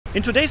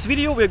In today's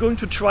video we're going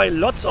to try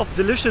lots of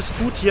delicious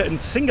food here in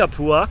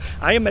Singapore.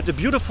 I am at a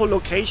beautiful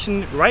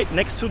location right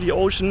next to the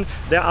ocean.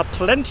 There are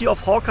plenty of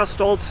hawker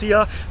stalls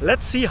here.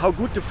 Let's see how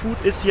good the food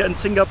is here in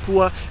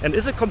Singapore and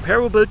is it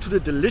comparable to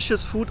the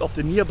delicious food of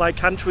the nearby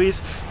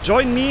countries.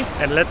 Join me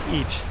and let's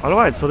eat.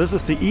 Alright, so this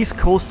is the East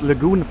Coast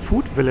Lagoon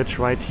food village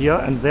right here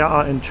and there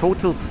are in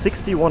total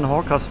 61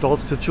 hawker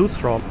stalls to choose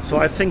from. So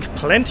I think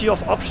plenty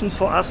of options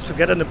for us to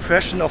get an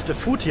impression of the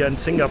food here in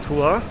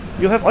Singapore.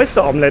 You have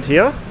oyster omelette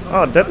here.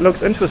 Oh, that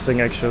looks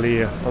interesting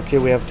actually. Okay,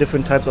 we have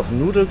different types of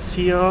noodles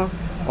here.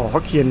 Oh,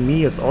 Hokkien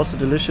mee is also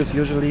delicious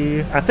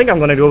usually. I think I'm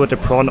gonna go with the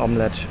prawn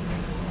omelette.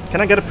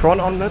 Can I get a prawn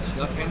omelette?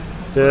 Okay.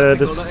 The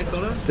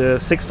 $8? the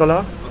 $6.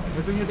 Okay.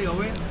 Have you had it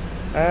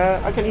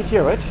already? I can eat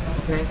here, right?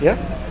 Okay. Yeah?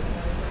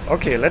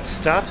 Okay, let's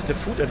start the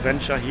food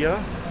adventure here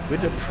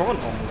with the prawn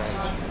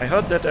omelette. I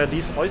heard that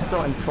these oyster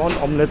and prawn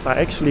omelettes are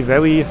actually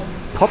very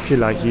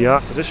popular here.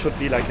 So this should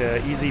be like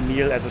an easy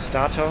meal as a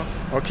starter.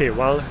 Okay,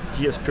 while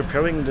he is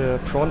preparing the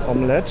prawn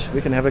omelette,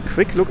 we can have a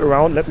quick look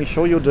around. Let me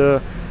show you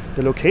the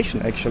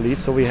location actually.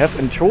 So we have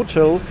in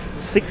total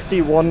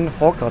 61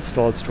 hawker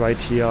stalls right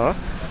here.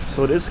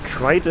 So it is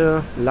quite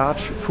a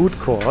large food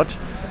court.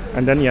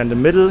 And then yeah, in the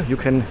middle you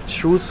can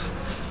choose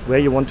where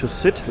you want to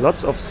sit.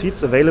 Lots of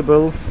seats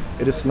available.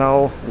 It is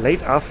now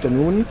late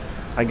afternoon.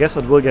 I guess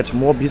it will get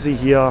more busy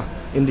here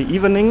in the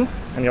evening.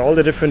 And yeah, all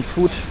the different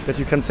food that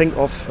you can think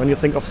of when you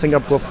think of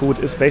Singapore food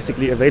is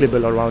basically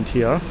available around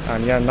here.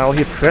 And yeah, now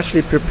he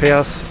freshly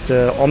prepares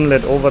the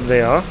omelette over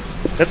there.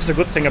 That's the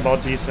good thing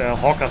about these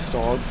hawker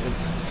stalls.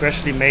 It's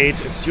freshly made.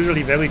 It's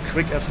usually very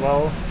quick as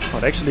well. Oh,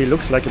 it actually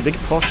looks like a big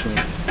portion.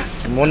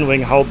 I'm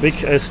wondering how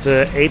big is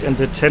the $8 and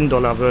the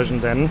 $10 version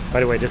then.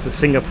 By the way, this is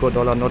Singapore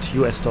dollar, not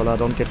US dollar.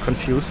 Don't get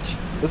confused.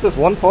 This is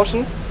one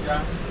portion?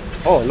 Yeah.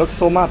 Oh, it looks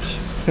so much.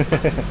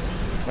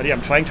 But yeah,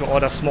 I'm trying to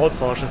order small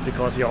portions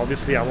because yeah,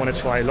 obviously I want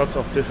to try lots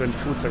of different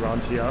foods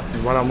around here.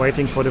 And while I'm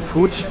waiting for the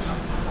food,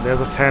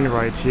 there's a fan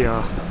right here.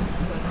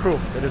 Whew,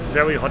 it is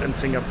very hot in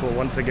Singapore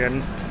once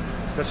again,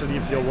 especially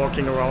if you're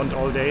walking around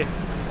all day.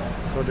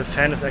 So the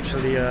fan is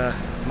actually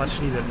much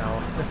needed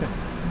now.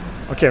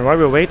 Okay, while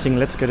we're waiting,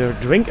 let's get a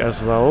drink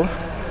as well.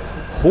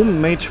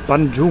 Homemade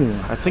bandung.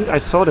 I think I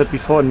saw that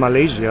before in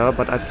Malaysia,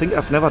 but I think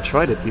I've never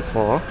tried it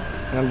before.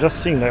 And I'm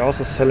just seeing they're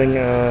also selling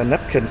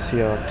napkins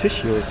here,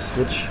 tissues,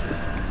 which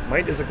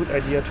is a good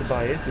idea to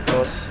buy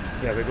because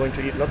yeah, we're going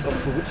to eat lots of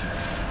food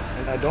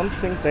and I don't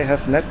think they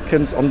have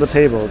napkins on the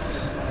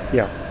tables.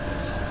 Yeah,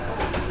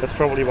 that's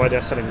probably why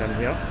they're selling them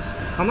here.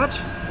 How much?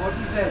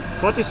 40 cents.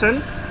 40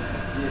 cents?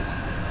 Yes.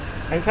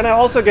 And can I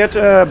also get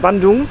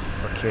bandung?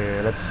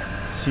 Okay, let's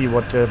see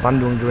what the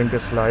bandung drink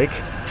is like.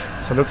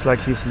 So it looks like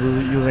he's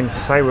using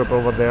syrup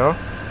over there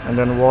and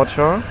then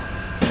water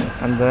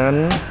and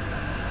then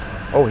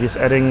oh, he's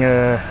adding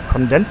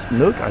condensed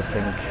milk, I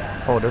think.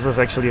 Oh, this is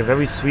actually a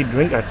very sweet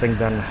drink, I think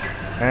then.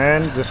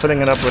 And we're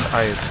filling it up with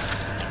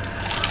ice.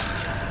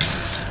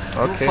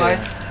 Okay.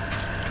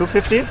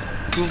 250?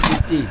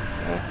 250.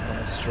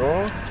 Yeah, a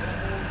straw.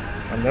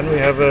 And then we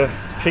have a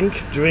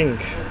pink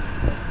drink.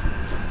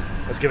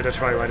 Let's give it a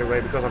try right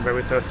away because I'm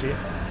very thirsty.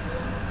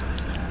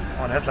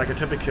 Oh, it has like a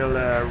typical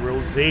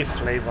rosé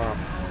flavor.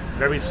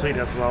 Very sweet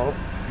as well.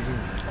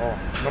 Oh,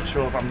 not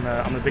sure if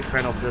I'm a big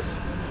fan of this.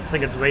 I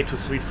think it's way too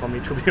sweet for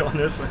me, to be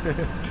honest.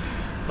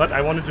 But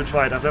I wanted to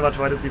try it. I've never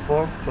tried it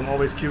before, so I'm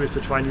always curious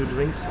to try new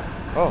drinks.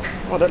 Oh,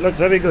 that looks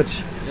very good.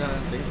 Yeah,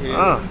 thank you.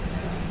 Ah,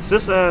 is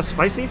this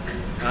spicy?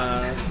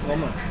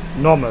 Normal.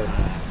 Normal.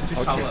 Sweet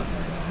Okay. sour.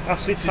 Ah,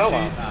 sweet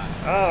sour.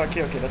 Ah,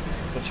 okay,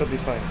 that should be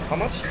fine. How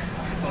much?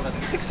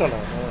 $6.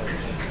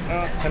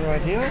 Alright. 10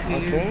 right here.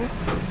 Okay.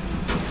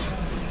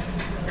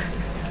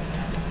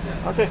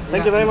 Okay,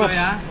 thank you very much.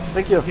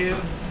 Thank you.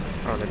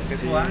 Oh, let's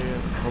see.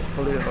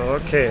 Hopefully,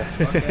 okay.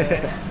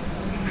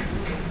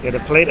 Yeah, the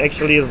plate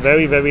actually is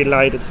very, very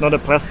light. It's not a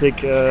plastic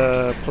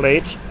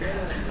plate.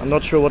 I'm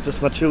not sure what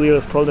this material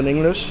is called in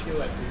English,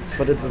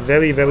 but it's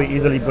very, very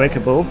easily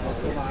breakable.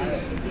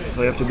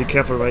 So you have to be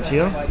careful right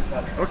here.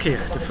 Okay,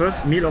 the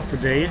first meal of the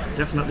day,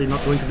 definitely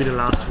not going to be the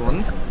last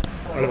one.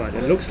 Alright,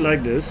 it looks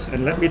like this,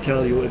 and let me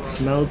tell you, it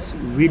smells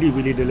really,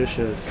 really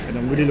delicious. And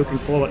I'm really looking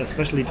forward,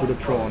 especially to the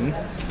prawn.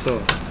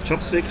 So,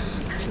 chopsticks,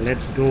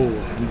 let's go.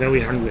 I'm very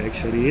hungry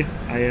actually.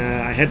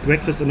 I had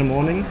breakfast in the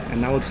morning,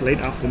 and now it's late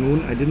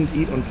afternoon. I didn't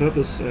eat on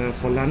purpose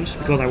for lunch,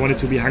 because I wanted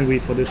to be hungry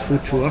for this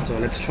food tour. So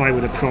let's try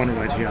with the prawn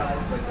right here.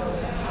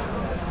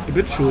 A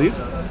bit chewy,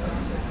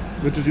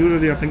 which is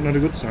usually, I think, not a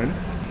good sign.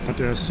 But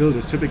there's still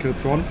this typical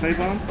prawn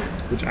flavor,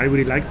 which I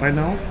really like by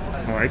now.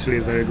 Oh, actually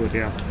it's very good,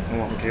 yeah.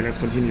 Oh, okay, let's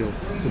continue.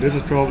 So this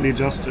is probably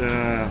just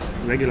a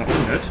regular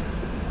omelette.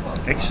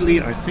 Actually,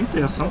 I think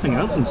there's something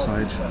else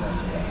inside.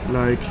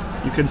 Like,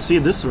 you can see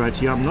this right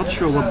here. I'm not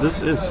sure what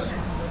this is.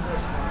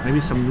 Maybe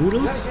some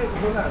noodles?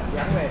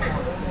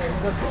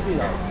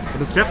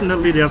 But it's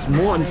definitely, there's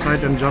more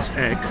inside than just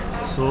egg.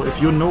 So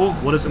if you know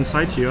what is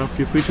inside here,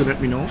 feel free to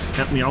let me know.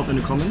 Help me out in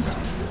the comments.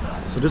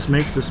 So this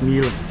makes this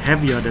meal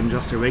heavier than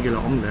just a regular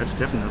omelette,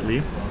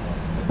 definitely.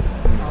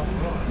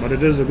 But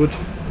it is a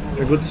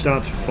good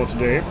start for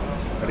today.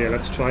 But yeah,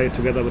 let's try it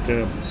together with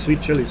the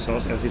sweet chili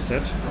sauce, as you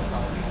said.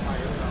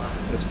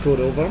 Let's pour it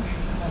over.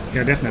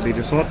 Yeah, definitely.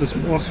 The sauce is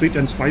more sweet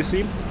and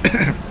spicy.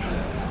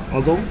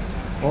 Although,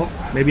 or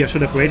maybe I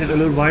should have waited a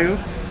little while.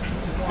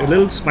 A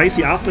little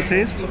spicy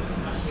aftertaste,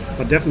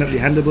 but definitely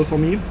handleable for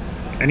me.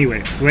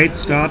 Anyway, great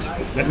start.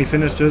 Let me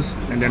finish this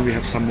and then we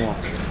have some more.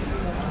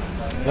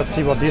 Let's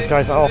see what these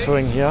guys are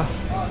offering here.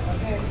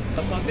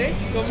 Satay?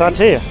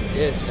 Satay?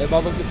 Yes,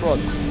 barbecue prawn.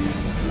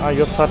 Ah,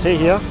 you have satay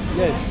here?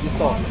 Yes, this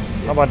one.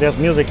 Oh, but there's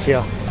music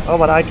here. Oh,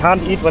 but I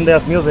can't eat when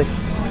there's music.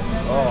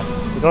 Oh.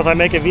 Because I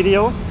make a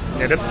video.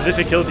 Yeah, that's the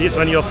difficulties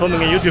when you're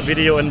filming a YouTube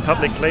video in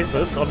public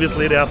places.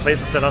 Obviously there are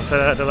places that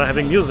are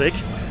having music.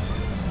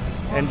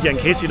 And here, in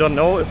case you don't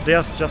know, if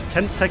there's just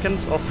 10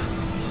 seconds of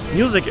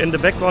music in the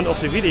background of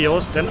the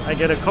videos, then I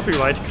get a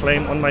copyright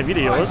claim on my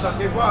videos.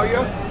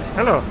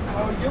 Hello.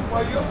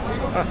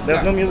 Ah,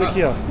 there's no music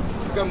here.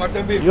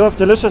 You have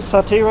delicious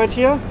satay right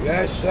here?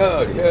 Yes,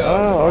 sir. Yeah.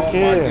 Ah,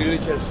 okay. My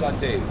delicious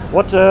satay.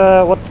 What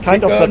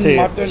kind of satay?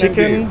 Mutton,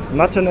 chicken,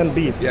 mutton and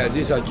beef. Yeah,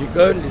 these are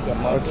chicken, these are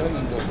mutton,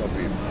 and those are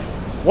beef.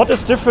 What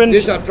is different?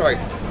 These are tried.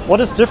 What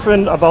is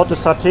different about the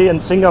satay in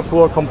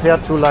Singapore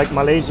compared to like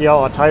Malaysia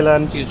or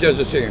Thailand? It's just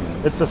the same.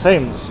 It's the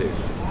same. Same.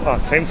 Ah,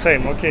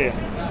 same. Okay.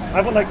 I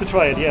would like to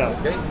try it. Yeah.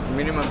 Okay.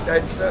 Minimum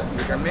 10, sir.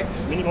 You can make.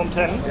 Minimum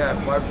 10. Yeah,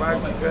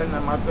 5 chicken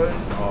and mutton,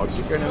 or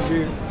chicken and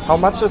beef. How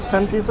much is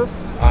 10 pieces?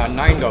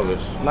 $9.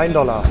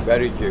 $9.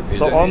 Very cheap.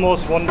 So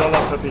almost $1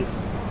 per piece.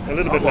 A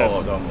little bit less.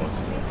 Almost.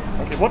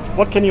 Okay.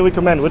 What can you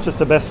recommend? Which is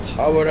the best?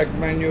 I would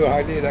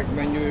highly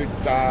recommend you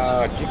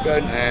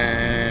chicken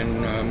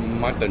and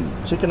mutton.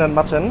 Chicken and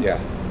mutton. Yeah.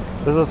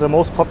 This is the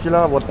most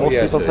popular. What most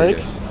Yes, people sir, take.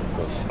 yes, of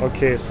course.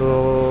 Okay.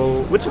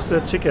 So which is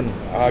the chicken?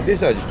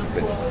 These are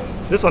chicken.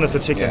 This one is the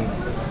chicken.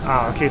 Yeah.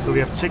 Ah, okay. So we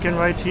have chicken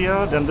right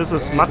here. Then this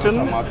is Yeah, mutton.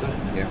 those are mutton.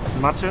 Yeah.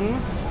 Mutton.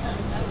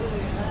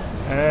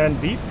 And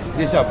beef.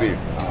 These are beef.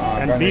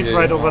 And beef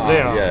right over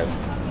there. Yeah.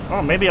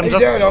 Oh, maybe I'm They're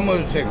just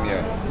almost the same,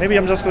 yeah. maybe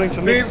I'm just going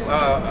to mix. Beef,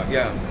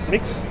 yeah.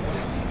 Mix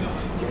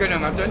Chicken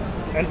and mutton,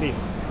 and beef.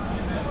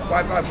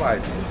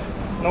 5.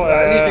 No,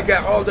 I need to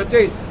get all the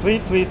taste.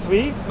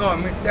 333. No, I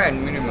mean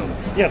 10 minimum.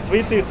 Yeah,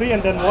 333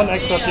 and then 1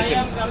 extra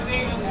chicken.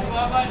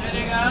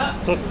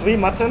 So 3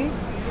 mutton,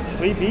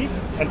 3 beef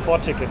and 4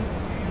 chicken.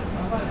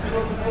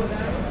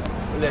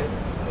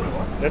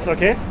 That's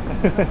okay?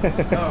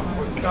 No,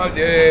 because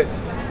they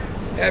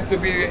have to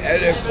be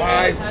at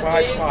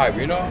 5,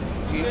 you know,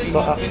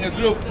 in a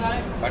group.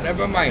 But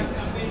never mind.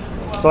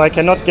 So I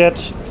cannot get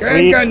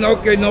 3.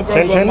 Okay, no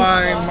problem. 10?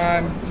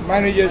 My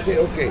manager say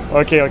okay.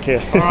 Okay.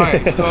 All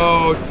right,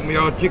 so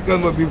your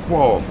chicken will be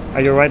 4.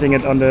 Are you writing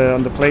it on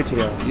the plate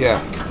here?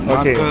 Yeah.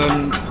 Okay.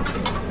 Mutton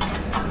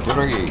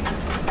 3.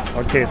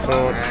 Okay,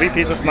 so 3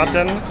 pieces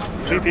mutton,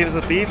 3 pieces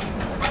of beef,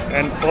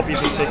 and 4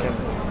 pieces chicken.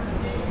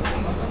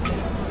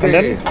 And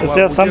then, is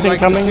there something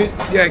coming?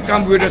 Yeah, it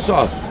comes with a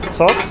sauce.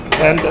 Sauce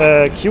and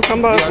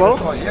cucumber as well?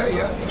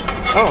 Yeah.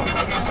 Oh,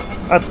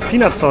 that's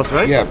peanut sauce,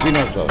 right? Yeah,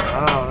 peanut sauce.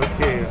 Ah,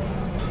 okay.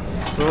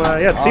 So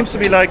yeah, it seems to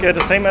be like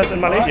the same as in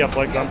Malaysia,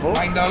 for example.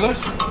 $9.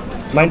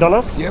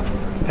 $9? Yep.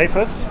 Pay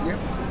first? Yep.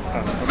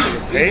 Ah, okay.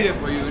 Pay. Easier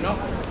for you, know?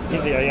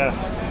 Easier, yeah.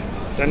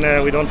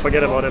 Then we don't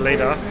forget about it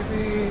later.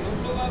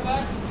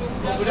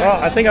 Oh,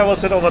 I think I will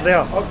sit over there.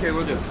 Okay,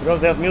 we'll do. Because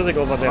there's music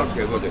over there.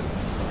 Okay, we'll do.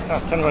 Ah,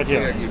 10 right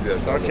here. Yeah, give you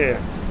 $1. Okay.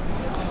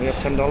 We have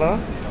 $10.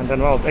 And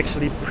then, wow, it's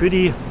actually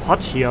pretty hot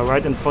here,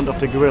 right in front of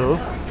the grill.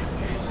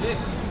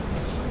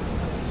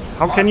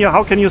 How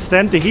can you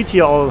stand the heat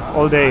here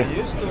all day?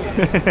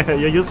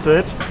 You're used to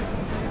it?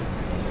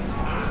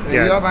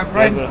 Hey, you're my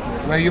friend.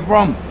 Where you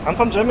from? I'm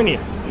from Germany.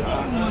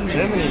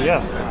 Germany,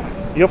 yeah.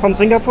 You're from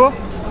Singapore?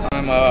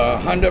 I'm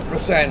 100%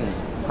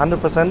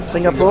 100%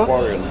 Singapore?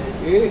 Singaporean.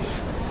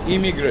 Yes.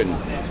 Immigrant.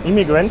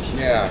 Immigrant?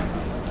 Yeah.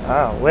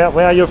 Ah,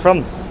 where are you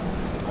from?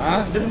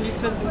 Huh? Don't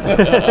listen.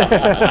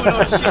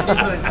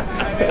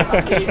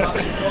 Okay,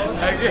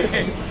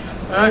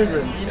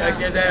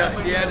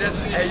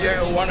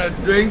 you want a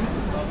drink?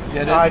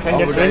 I can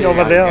get drink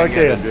over there?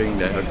 Okay. Drink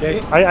there,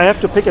 okay? I have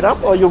to pick it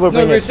up or you will No,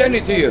 bring we it? send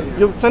it to you.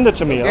 You send it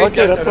to me.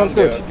 Okay, that just sounds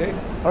around good. there,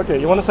 okay? Okay,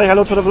 you want to say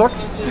hello to the vlog?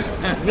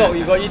 Vlog,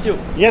 you got YouTube?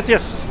 Yes.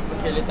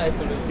 Okay, later I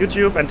follow.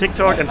 YouTube and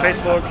TikTok and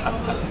Facebook.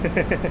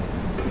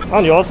 Oh,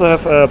 and you also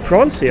have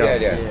prawns here.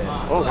 Yeah.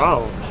 Oh,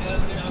 wow.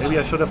 Maybe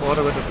I should have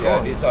ordered with the Yeah,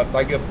 prawn. it's a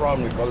tiger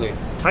prawn, we call it.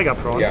 Tiger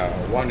prawn? Yeah,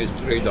 one is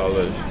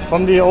 $3.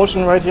 From the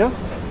ocean right here?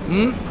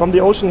 Hmm? From the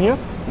ocean here?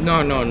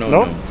 No.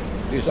 No?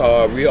 These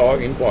are, we all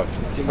import.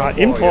 Singapore,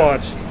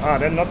 Import. Yeah. Ah,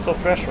 they're not so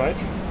fresh, right?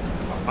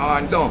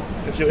 No.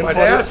 If you But import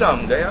there are it?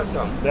 some. There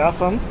are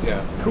some?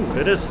 Yeah. Ooh,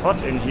 it is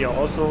hot in here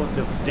also.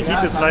 The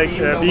heat is like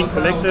being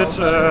collected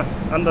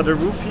under the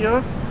roof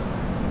here.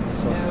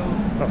 So,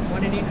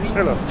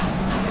 hello.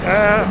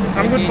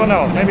 I'm good for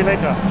now. Maybe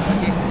later.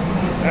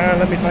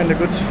 Let me find a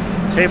good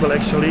table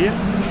actually.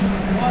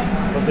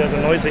 Because there's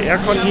a noisy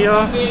aircon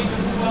here.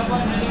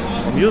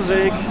 For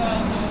music.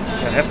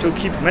 You have to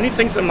keep many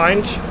things in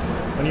mind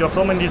when you're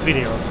filming these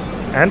videos.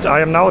 And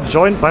I am now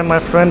joined by my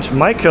friend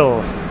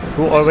Micheal.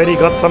 who already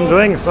got some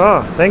drinks.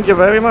 Oh, thank you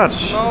very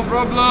much. No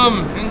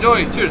problem.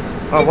 Enjoy. Cheers.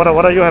 Oh,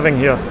 what are you having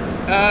here?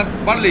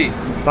 Barley.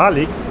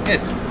 Barley?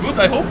 Yes. Good,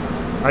 I hope.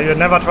 You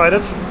never tried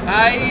it?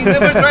 I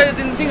never tried it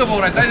in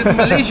Singapore. I tried it in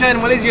Malaysia. In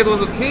Malaysia it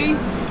was okay.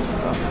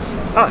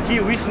 He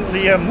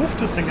recently moved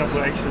to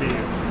Singapore actually.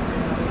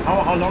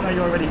 How long are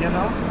you already here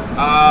now?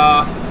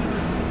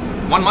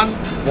 1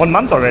 month. 1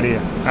 month already.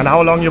 And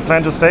how long you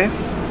plan to stay?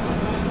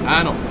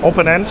 No.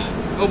 Open end?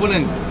 Open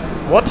end.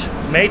 What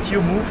made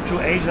you move to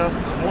Asia's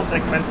most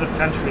expensive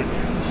country?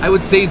 I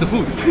would say the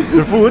food.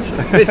 The food?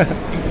 Yes.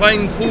 You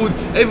find food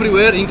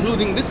everywhere,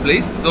 including this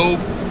place. So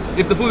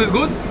if the food is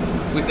good,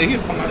 we stay here.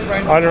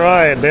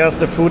 Alright, there's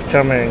the food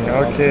coming.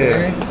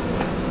 Okay.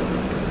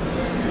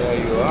 There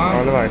you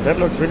are. Alright, that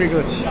looks really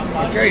good.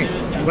 Okay.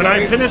 When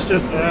I finish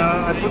this,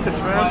 I put the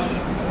trash.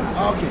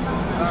 Okay.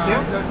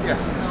 Here?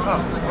 Yes.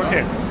 Oh,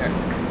 okay.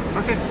 Yeah.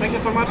 Okay, thank you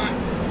so much.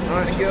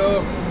 Alright. Thank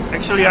you.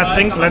 Actually, I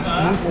think let's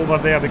move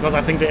over there because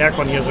I think the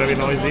aircon here is very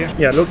noisy.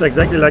 Yeah, it looks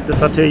exactly like the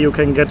satay you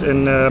can get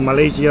in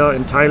Malaysia,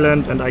 in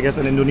Thailand, and I guess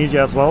in Indonesia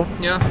as well.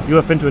 Yeah. You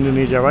have been to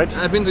Indonesia, right?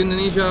 I've been to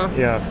Indonesia.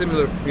 Yeah.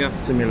 Similar. Yeah.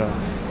 Similar.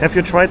 Have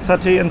you tried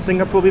satay in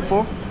Singapore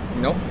before?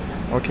 No.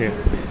 Okay.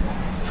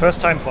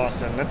 First time for us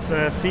then. Let's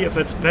see if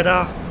it's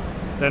better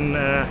than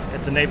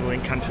at the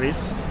neighboring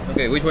countries.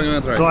 Okay, which one you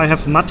want to try? So I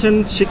have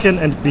mutton, chicken,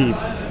 and beef.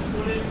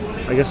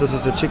 I guess this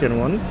is the chicken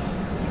one.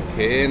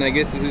 Okay, and I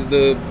guess this is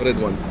the red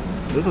one.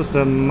 This is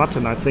the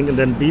mutton, I think, and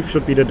then beef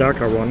should be the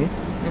darker one.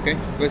 Okay,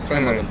 let's try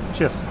mutton.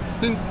 Cheers.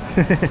 Ding.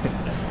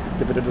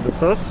 Dip it into the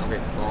sauce. Okay,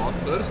 sauce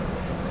first.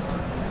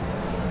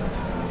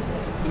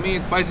 To me,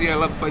 it's spicy. I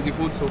love spicy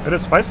food, so. It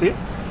is spicy.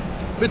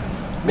 But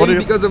maybe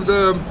because of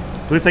the.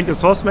 Do you think the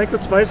sauce makes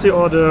it spicy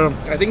or the?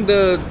 I think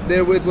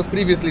it was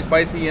previously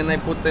spicy, and I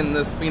put in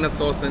the peanut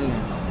sauce, and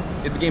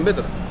it became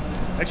better.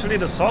 Actually,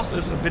 the sauce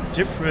is a bit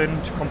different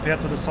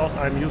compared to the sauce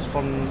I'm used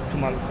from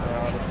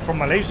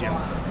Malaysia.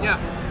 Yeah,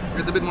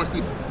 it's a bit more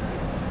sweet.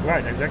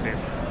 Right, exactly.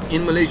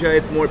 In Malaysia,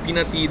 it's more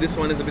peanutty. This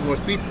one is a bit more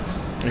sweet.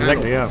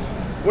 Exactly, yeah.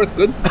 Works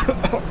good.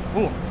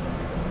 Oh.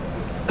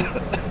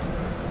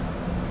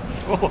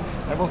 Oh,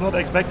 I was not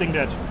expecting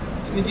that.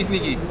 Sneaky,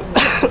 sneaky.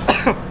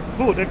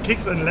 Oh, that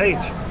kicks in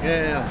late.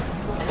 Yeah.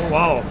 Oh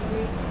wow.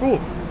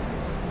 Oh.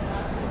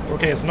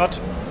 Okay, it's not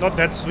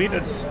that sweet.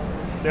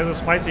 There's a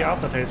spicy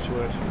aftertaste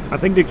to it. I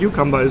think the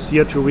cucumber is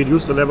here to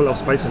reduce the level of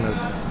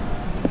spiciness.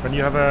 When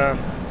you have a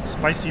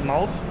spicy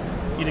mouth,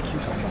 eat a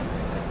cucumber.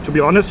 To be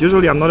honest,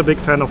 usually I'm not a big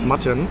fan of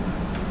mutton.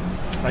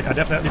 Like I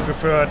definitely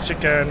prefer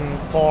chicken,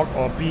 pork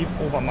or beef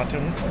over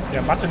mutton.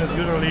 Yeah, mutton is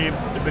usually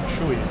a bit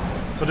chewy.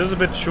 So this is a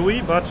bit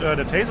chewy, but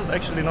the taste is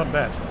actually not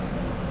bad.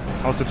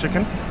 How's the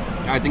chicken?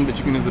 I think the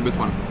chicken is the best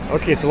one.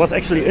 Okay, so what's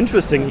actually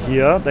interesting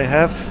here, they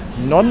have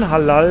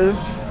non-halal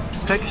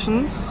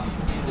sections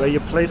where you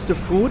place the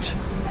food,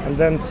 and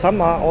then some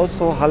are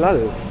also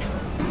halal.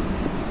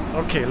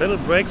 Okay, little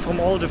break from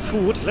all the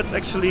food. Let's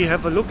actually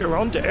have a look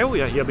around the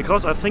area here,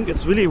 because I think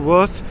it's really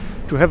worth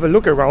to have a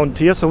look around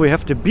here. So we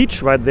have the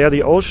beach right there,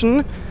 the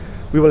ocean.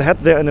 We will head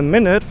there in a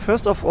minute.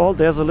 First of all,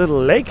 there's a little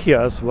lake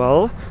here as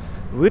well,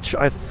 which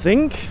I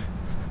think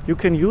you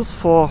can use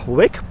for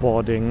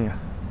wakeboarding.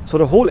 So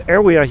the whole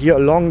area here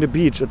along the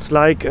beach, it's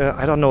like,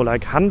 I don't know,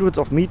 like hundreds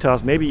of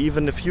meters, maybe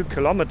even a few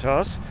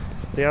kilometers.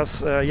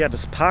 There's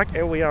this park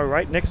area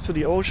right next to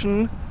the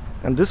ocean.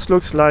 And this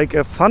looks like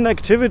a fun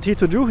activity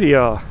to do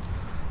here.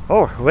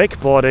 Oh,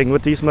 wakeboarding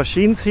with these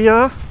machines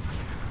here.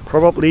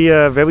 Probably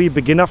very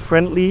beginner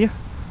friendly.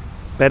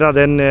 Better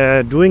than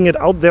doing it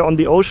out there on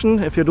the ocean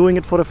if you're doing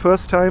it for the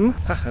first time.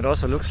 It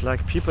also looks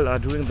like people are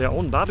doing their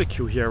own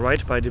barbecue here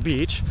right by the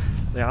beach.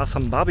 There are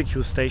some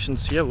barbecue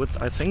stations here with,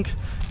 I think,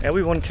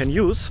 everyone can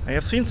use. I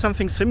have seen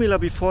something similar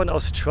before in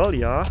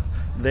Australia.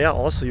 There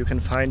also you can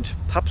find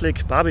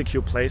public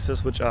barbecue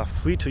places which are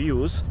free to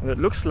use. And it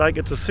looks like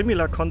it's a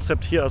similar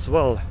concept here as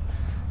well.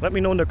 Let me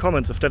know in the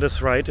comments if that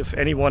is right, if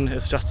anyone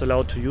is just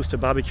allowed to use the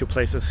barbecue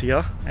places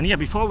here. And yeah,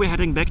 before we're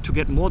heading back to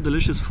get more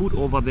delicious food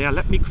over there,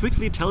 let me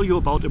quickly tell you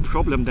about a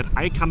problem that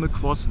I come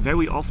across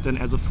very often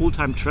as a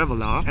full-time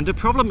traveler. And the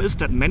problem is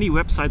that many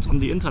websites on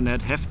the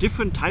internet have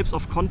different types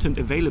of content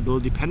available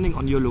depending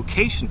on your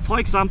location. For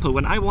example,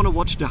 when I want to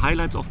watch the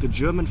highlights of the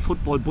German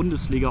football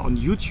Bundesliga on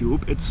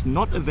YouTube, it's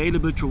not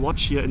available to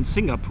watch here in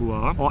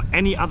Singapore or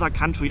any other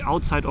country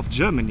outside of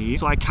Germany,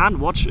 so I can't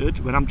watch it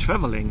when I'm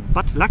traveling.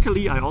 But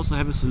luckily I also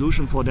have a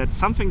solution for that,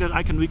 something that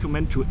I can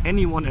recommend to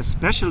anyone,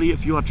 especially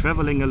if you are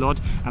traveling a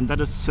lot, and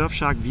that is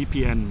Surfshark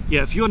VPN.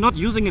 Yeah, if you are not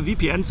using a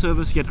VPN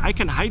service yet, I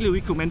can highly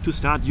recommend to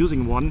start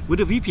using one.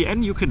 With a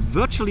VPN you can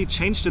virtually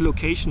change the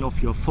location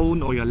of your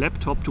phone or your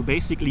laptop to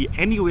basically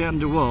anywhere in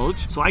the world,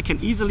 so I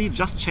can easily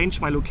just change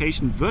my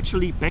location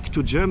virtually back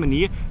to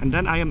Germany, and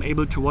then I am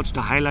able to watch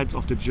the highlights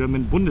of the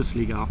German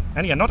Bundesliga.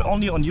 And yeah, not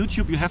only on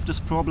YouTube you have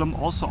this problem,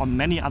 also on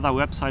many other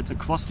websites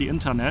across the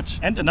internet.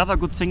 And another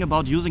good thing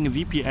about using a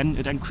VPN,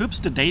 it encrypts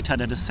the data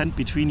that is sent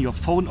between your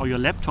phone or your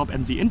laptop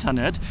and the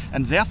internet,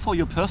 and therefore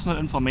your personal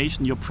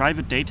information, your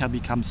private data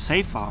becomes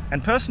safer.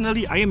 And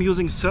personally, I am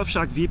using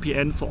Surfshark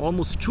VPN for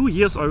almost 2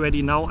 years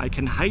already now. I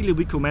can highly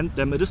recommend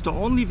them. It is the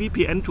only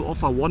VPN to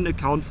offer one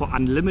account for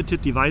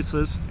unlimited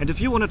devices. And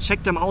if you want to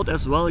check them out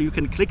as well, you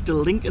can click the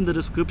link in the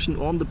description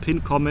or on the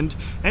pinned comment.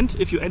 And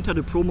if you enter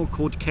the promo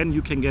code KEN,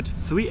 you can get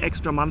 3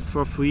 extra months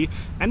for free.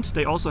 And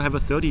they also have a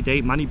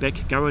 30-day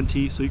money-back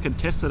guarantee, so you can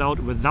test it out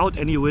without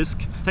any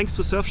risk. Thanks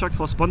to Surfshark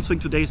for sponsoring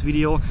today's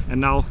video.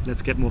 And now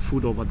let's get more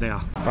food over there.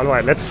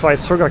 Alright, let's try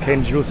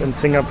sugarcane juice in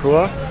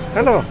Singapore.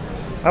 Hello,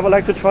 I would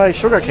like to try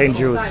sugarcane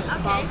juice.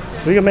 Okay.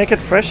 Do you make it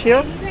fresh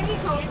here?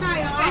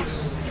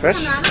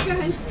 Fresh.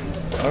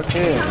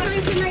 Okay.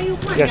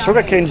 Yeah,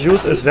 sugarcane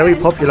juice is very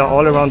popular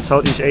all around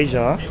Southeast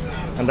Asia.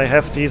 And they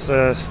have these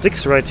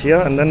sticks right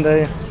here, and then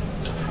they...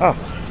 Ah,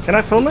 can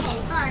I film it?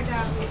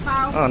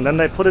 Ah, and then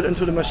they put it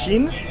into the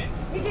machine.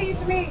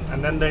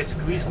 And then they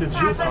squeeze the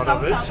juice out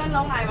of it.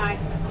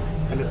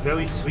 And it's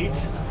very sweet.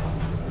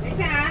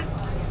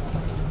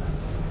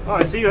 Oh,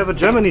 I see you have a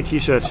Germany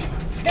t-shirt.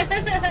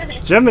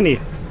 Germany.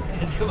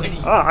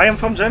 Ah, I am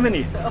from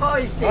Germany. Oh,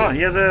 you see. Oh,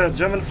 he has a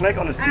German flag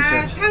on his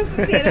t-shirt.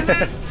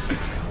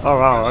 Oh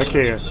wow,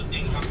 okay.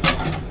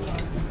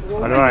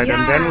 Alright,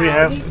 and then we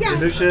have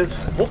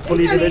delicious,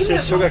 hopefully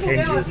delicious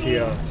sugarcane juice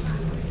here.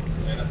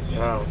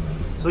 Wow.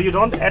 So you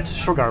don't add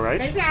sugar,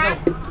 right? No.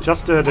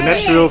 Just the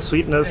natural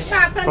sweetness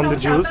from the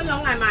juice.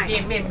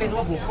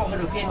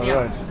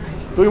 Alright.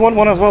 Do you want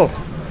one as well?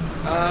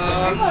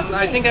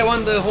 I think I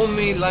want the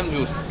homemade lime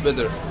juice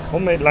better.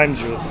 Homemade lime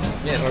juice?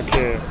 Yes.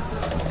 Okay.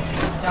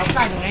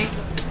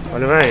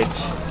 Alright.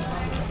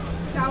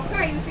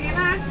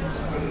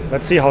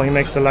 Let's see how he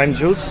makes the lime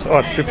juice. Oh,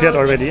 it's prepared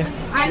already.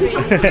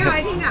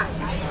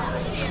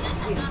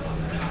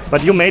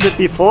 But you made it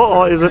before,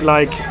 or is it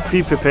like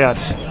pre-prepared?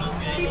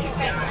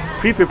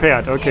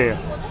 Pre-prepared, okay.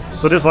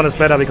 So this one is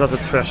better because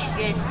it's fresh.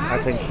 Yes. I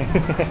think.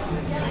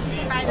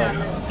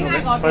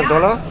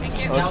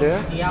 $5?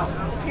 Okay.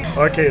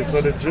 Okay,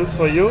 so the juice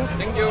for you.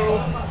 Thank you.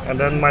 And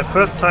then my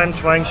first time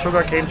trying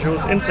sugarcane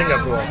juice in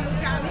Singapore.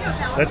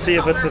 Let's see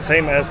if it's the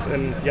same as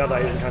in the other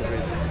Asian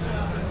countries.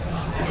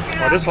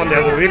 Oh, this one,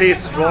 there's a really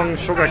strong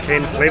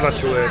sugarcane flavor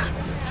to it.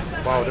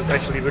 Wow, that's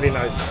actually really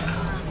nice.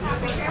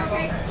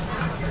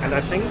 And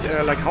I think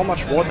like how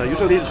much water?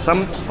 Usually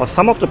some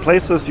of the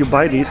places you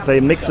buy these, they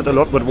mix it a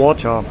lot with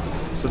water.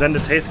 So then the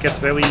taste gets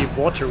very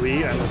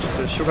watery and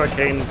the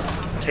sugarcane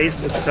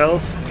taste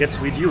itself gets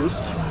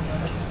reduced.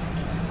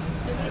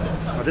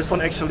 But this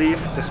one actually,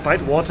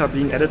 despite water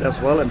being added as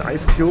well and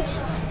ice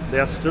cubes,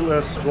 there's still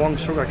a strong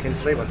sugarcane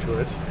flavor to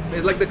it.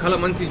 It's like the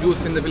calamansi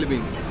juice in the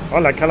Philippines. Oh,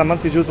 like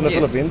calamansi juice in the Yes,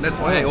 Philippines? That's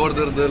why I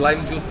ordered the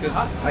lime juice, because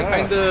I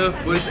kind of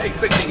was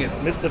expecting it.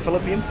 Miss the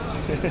Philippines?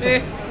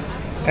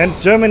 And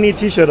Germany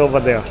t-shirt over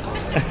there.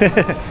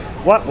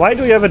 Why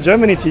do you have a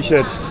Germany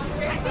t-shirt?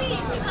 I think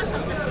it's because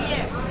of the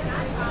beer.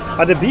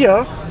 Ah, the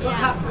beer?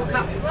 Yeah.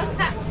 World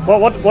Cup. Well,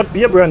 what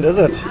beer brand is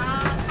it?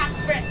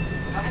 Carlsberg.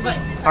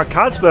 Ah,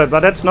 Carlsberg,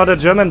 but that's not a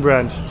German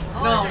brand.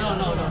 No.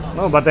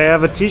 No, but they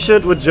have a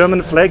t-shirt with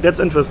German flag. That's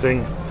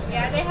interesting.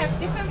 Yeah, they have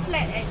different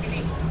flag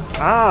actually.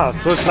 Ah,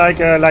 so it's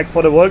like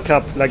for the World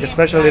Cup, like a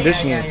special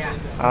edition. Yeah.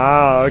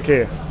 Ah,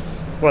 okay.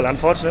 Well,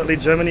 unfortunately,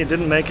 Germany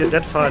didn't make it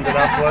that far in the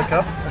last World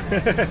Cup.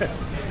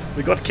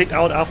 We got kicked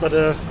out after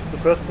the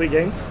first 3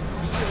 games.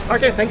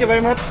 Okay, thank you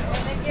very much.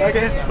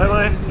 Okay,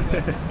 bye-bye.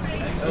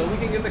 We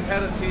can get the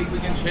carrot cake, we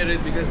can share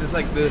it because it's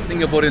like the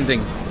Singaporean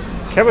thing.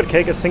 Carrot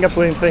cake is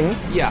Singaporean thing.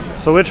 Yeah.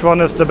 So which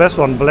one is the best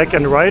one? Black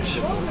and white?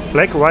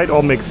 Black, white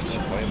or mixed?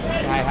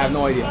 I have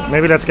no idea.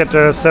 Maybe let's get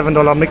the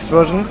 $7 mixed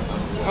version.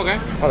 Okay.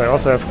 Oh, they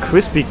also have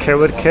crispy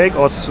carrot cake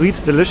or sweet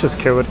delicious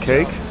carrot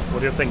cake. What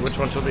do you think? Which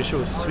one should we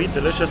choose? Sweet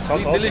delicious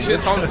sounds Sweet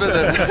delicious sounds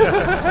better.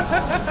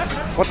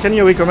 What can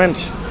you recommend?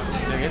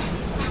 Okay.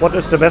 What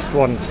is the best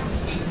one?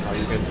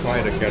 You can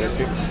try the carrot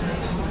cake,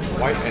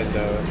 white and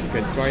you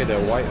can try the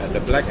white, the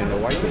black and the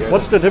white together.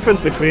 What's the difference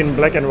between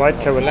black and white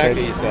carrot black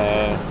cake? is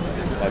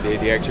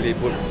they actually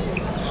put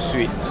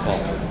sweet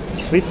sauce.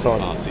 Sweet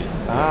sauce. Sweet.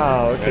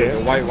 Ah, okay. And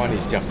the white one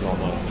is just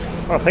normal.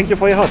 Oh, thank you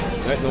for your help.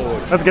 Right, no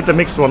worries. Let's get the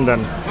mixed one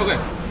then. Okay.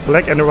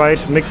 Black and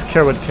white mixed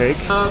carrot cake.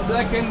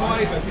 Black and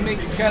white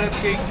mixed carrot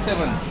cake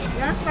 7.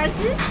 Yeah,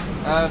 spicy?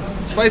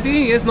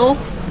 Spicy? Yes, no?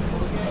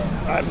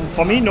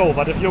 For me, no.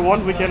 But if you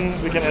want, we can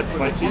add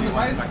spicy. On the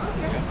side?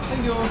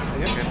 Thank you.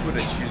 You can put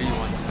the chili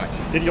one side.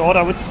 Did you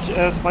order with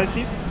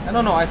spicy?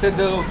 No, I said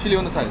the chili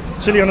on the side.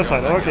 Chili on the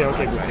side.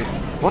 Okay, good.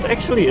 What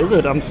actually is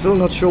it? I'm still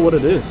not sure what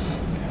it is.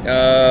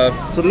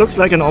 So it looks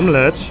like an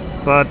omelette,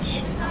 but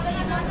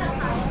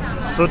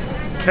so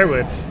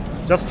carrot.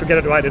 Just to get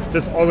it right, it's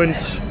this orange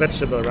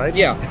vegetable, right?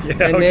 Yeah,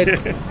 and okay.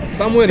 it's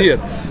somewhere here.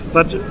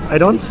 But I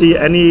don't see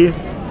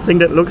anything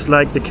that looks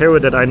like the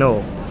carrot that I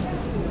know.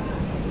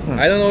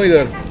 I don't know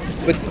either.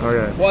 But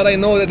Okay. what I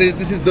know that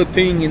this is the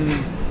thing in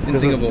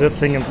This Singapore. is the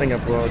thing in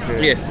Singapore,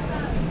 okay. Yes,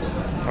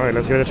 Alright,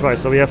 let's give it a try.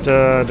 So we have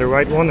the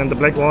white one and the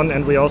black one,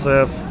 and we also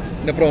have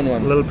the prawn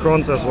one. little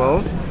prawns as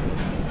well.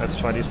 Let's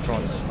try these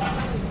prawns.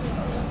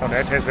 Oh,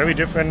 that tastes very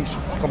different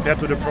compared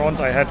to the prawns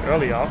I had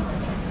earlier.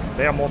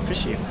 They are more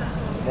fishy,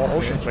 more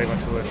ocean flavor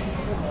to it.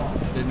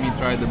 Let me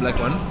try the black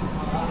one.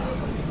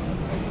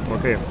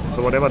 Okay,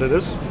 so whatever it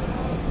is.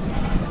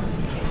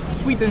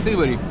 Sweet and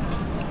savory.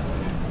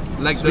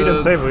 Like Sweet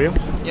and savory.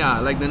 Yeah,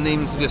 like the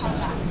name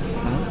suggests.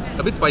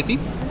 A bit spicy.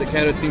 The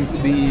carrot seems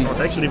to be Oh, it's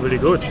actually really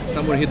good.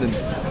 somewhere hidden.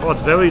 Oh,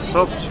 it's very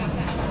soft.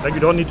 Like you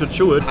don't need to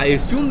chew it. I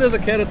assume there's a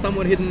carrot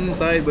somewhere hidden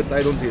inside, but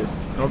I don't see it.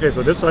 Okay,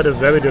 so this side is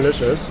very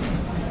delicious.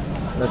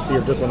 Let's see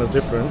if this one is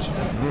different.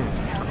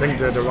 I think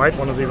the white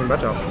one is even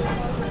better.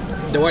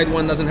 The white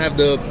one doesn't have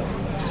the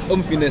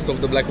umphiness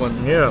of the black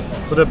one. Yeah,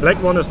 so the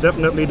black one is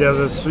definitely, there's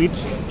a sweet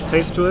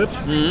taste to it.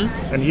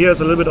 And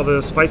here's a little bit of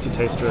a spicy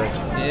taste to it.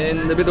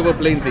 And a bit of a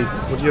plain taste.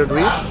 Would you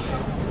agree?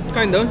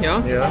 Kinda,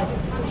 yeah. Yeah.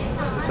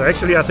 So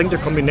actually I think the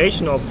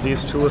combination of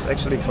these two is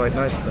actually quite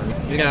nice then.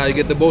 Yeah, you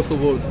get the both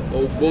of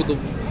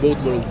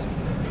both worlds.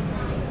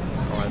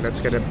 Alright, let's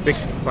get a big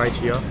bite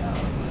here.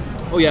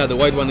 Oh yeah, the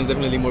white one is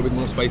definitely a bit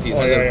more spicy. It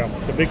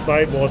has The big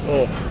bite was,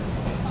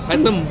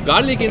 has some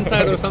garlic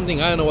inside or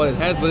something. I don't know what it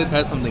has, but it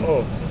has something.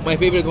 Oh. My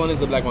favorite one is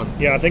the black one.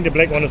 Yeah, I think the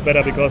black one is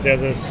better because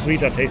there's a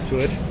sweeter taste to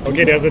it.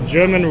 Okay, there's a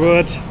German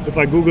word, if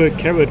I Google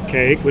carrot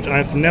cake, which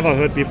I've never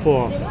heard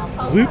before.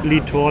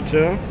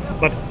 Rübli-Torte.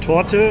 But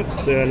Torte,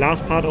 the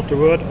last part of the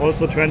word,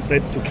 also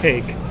translates to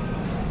cake.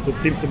 So it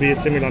seems to be a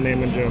similar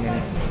name in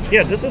German.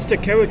 Yeah, this is the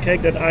carrot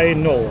cake that I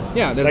know.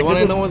 Yeah, there's one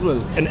I know as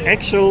well. An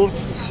actual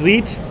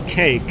sweet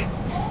cake.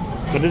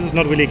 But this is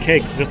not really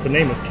cake, just the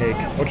name is cake.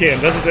 Okay,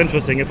 and this is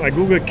interesting. If I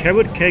Google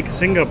carrot cake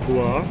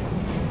Singapore,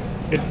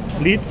 it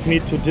leads me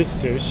to this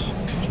dish.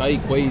 Chai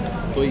kwai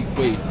toi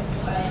kwai.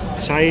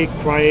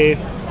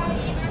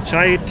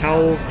 Chai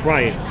tao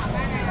kwai.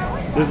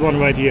 This one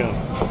right here.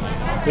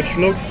 Which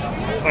looks,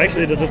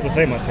 actually this is the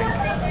same I think.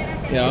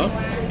 Yeah.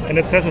 And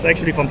it says it's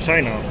actually from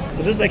China.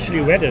 So this is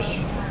actually radish.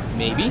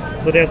 Maybe.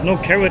 So there's no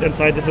carrot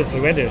inside, this is a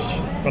radish.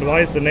 But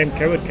why is the name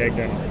carrot cake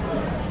then?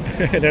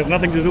 It has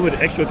nothing to do with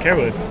actual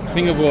carrots.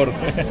 Singapore.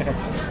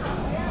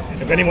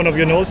 If any one of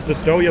you knows the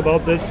story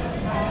about this,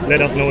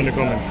 let us know in the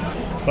comments.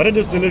 But it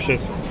is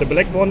delicious. The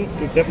black one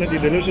is definitely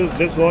delicious.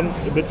 This one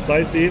a bit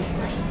spicy,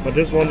 but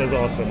this one is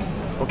awesome.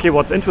 Okay,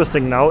 what's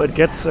interesting now, it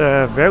gets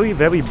very,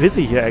 very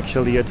busy here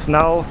actually. It's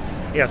now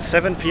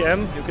 7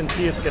 p.m. You can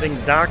see it's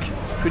getting dark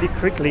pretty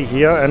quickly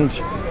here and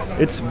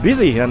it's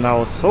busy here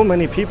now. So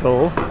many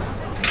people.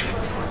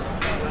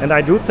 And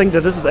I do think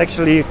that this is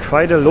actually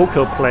quite a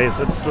local place.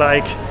 It's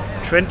like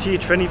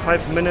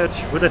 20-25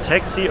 minutes with a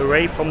taxi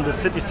away from the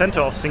city center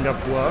of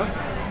Singapore.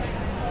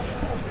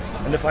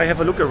 And if I have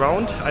a look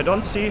around, I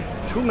don't see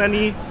too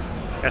many,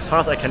 as far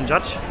as I can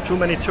judge, too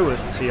many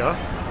tourists here.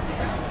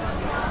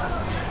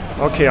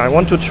 Okay, I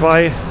want to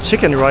try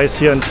chicken rice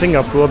here in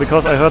Singapore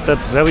because I heard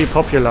that's very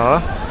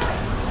popular.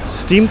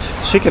 Steamed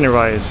chicken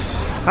rice.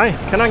 Hi,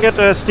 can I get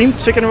a steamed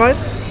chicken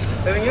rice?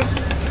 Having here?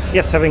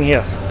 Yes, having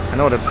here. I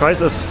know the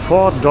price is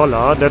 $4.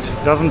 That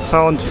doesn't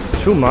sound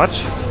too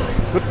much.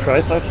 Good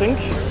price, I think.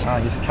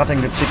 He's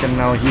cutting the chicken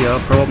now here.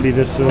 Probably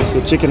this is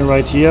the chicken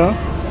right here.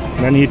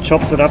 And then he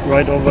chops it up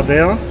right over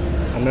there.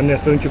 And then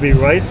there's going to be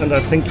rice and I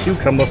think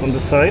cucumbers on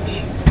the side.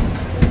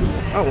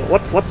 Oh,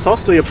 what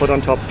sauce do you put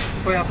on top?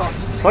 Soya sauce.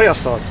 Soya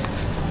sauce.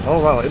 Oh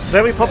wow, it's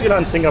very popular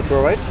in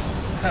Singapore, right?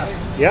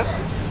 Yeah?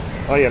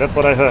 Oh yeah, that's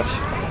what I heard.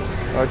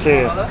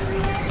 Okay,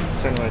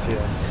 10 right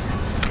here.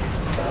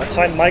 Let's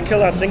find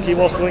Micheal. I think he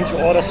was going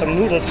to order some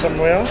noodles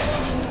somewhere.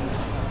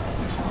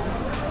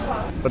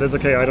 But it's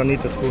okay, I don't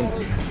need the spoon.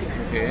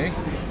 Okay.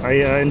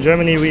 In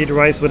Germany we eat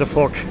rice with a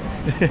fork.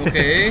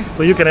 Okay.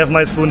 So you can have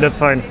my spoon, that's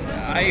fine.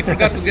 I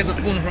forgot to get the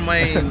spoon from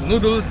my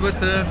noodles, but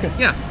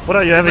yeah. What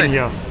are you having nice.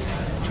 here?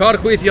 Char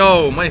kway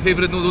teow, my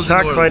favorite noodles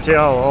Char in the kway world.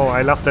 teow. Oh,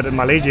 I love that in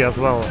Malaysia as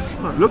well.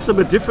 Oh, it looks a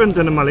bit different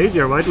than in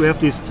Malaysia, right? We have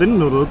these thin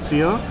noodles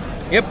here.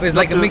 Yep, it's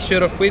like a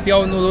mixture of kway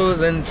teow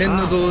noodles and thin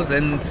noodles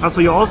and... So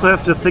you also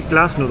have the thick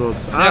glass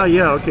noodles.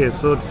 Yeah, okay,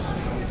 so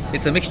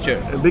it's a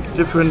mixture. A bit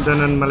different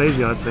than in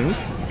Malaysia, I think.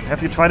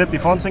 Have you tried it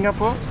before in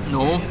Singapore?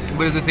 No,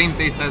 but it's the same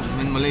taste as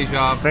in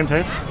Malaysia. Same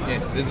taste?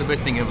 Yes, this is the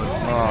best thing ever.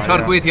 Oh,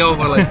 Char kway teow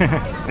for life.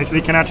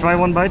 Actually, can I try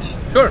one bite?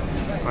 Sure.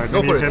 Right,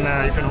 Go for it.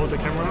 You can hold the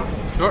camera.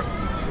 Sure.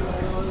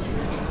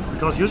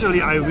 Because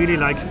usually I really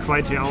like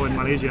kway teow in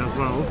Malaysia as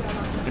well.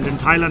 And in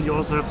Thailand you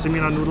also have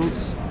similar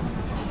noodles.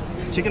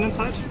 Is chicken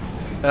inside?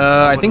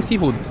 I think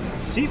seafood.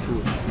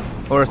 Seafood?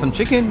 Or some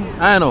chicken?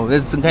 I don't know,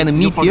 there's some kind of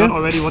meat you here. forgot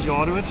already what you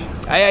ordered?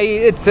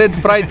 It said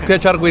fried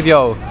char kway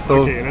teow.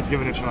 So okay, let's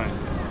give it a try.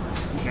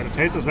 Yeah, the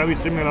taste is very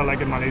similar like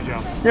in Malaysia.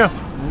 yeah,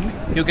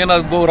 you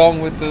cannot go wrong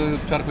with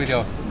char kway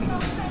teow.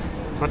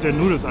 But the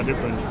noodles are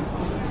different.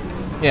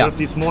 You Yeah. have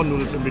these small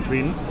noodles in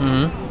between.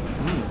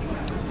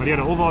 But yeah,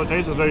 the overall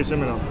taste is very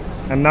similar.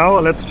 And now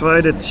let's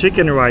try the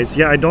chicken rice.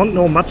 Yeah, I don't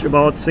know much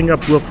about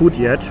Singapore food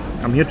yet.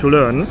 I'm here to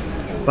learn.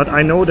 But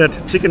I know that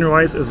chicken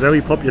rice is very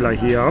popular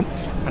here.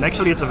 And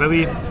actually it's a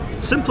very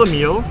simple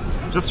meal.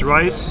 Just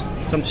rice,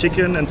 some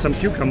chicken and some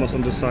cucumbers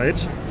on the side.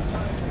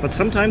 But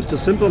sometimes the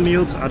simple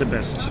meals are the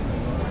best.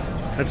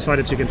 Let's try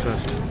the chicken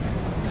first.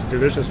 It's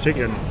delicious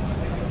chicken.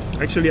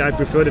 Actually, I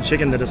prefer the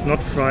chicken that is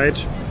not fried.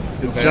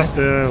 It's Okay. just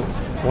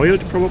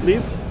boiled,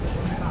 probably.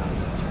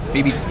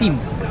 Maybe it's steamed.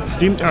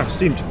 Steamed? Ah,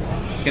 steamed.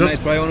 Can Just- I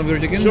try one of your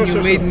chicken? Sure, You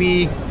sure, made sure.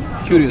 me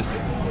curious.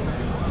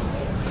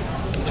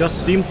 Just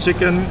steamed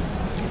chicken.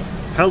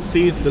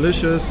 Healthy,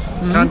 delicious.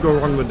 Can't go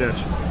wrong with that.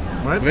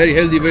 Right? Very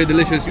healthy, very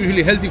delicious.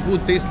 Usually healthy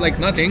food tastes like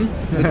nothing,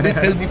 but this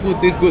healthy food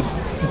tastes good.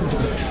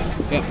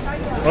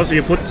 Yeah. Also,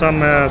 you put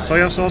some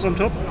soya sauce on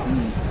top,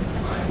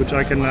 which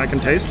I can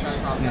taste.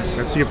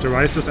 Let's see if the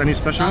rice is any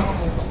special.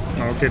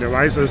 Okay, the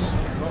rice is,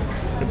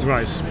 it's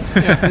rice.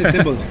 Yeah, it's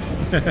simple.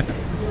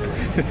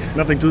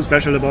 Nothing too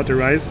special about the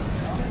rice,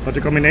 but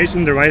the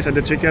combination, the rice and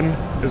the chicken,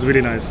 is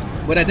really nice.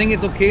 But I think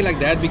it's okay like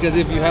that because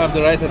if you have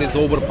the rice that is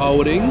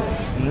overpowering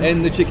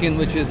and the chicken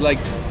which is like,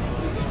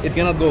 it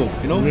cannot go,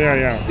 you know? Yeah,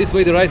 yeah. This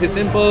way the rice is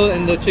simple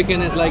and the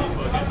chicken is like,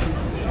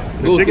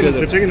 The goes chicken,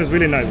 together. the chicken is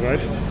really nice, right?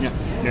 Yeah.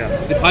 Yeah.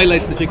 It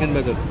highlights the chicken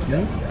better.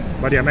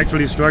 But yeah, I'm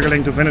actually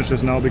struggling to finish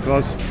this now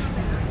because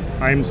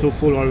I'm so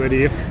full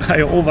already.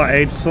 I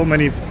overate so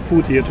many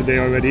food here today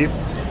already.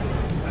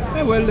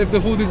 Yeah, well, if the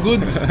food is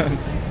good,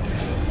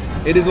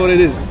 it is what it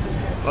is.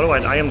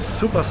 Alright, I am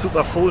super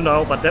full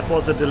now, but that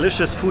was a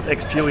delicious food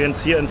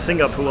experience here in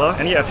Singapore.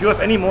 And yeah, if you have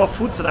any more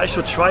foods that I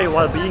should try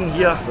while being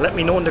here, let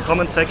me know in the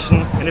comment section.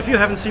 And if you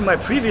haven't seen my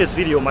previous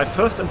video, my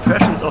first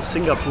impressions of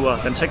Singapore,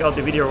 then check out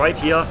the video right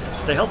here.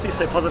 Stay healthy,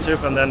 stay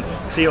positive, and then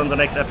see you on the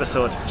next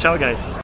episode. Ciao guys!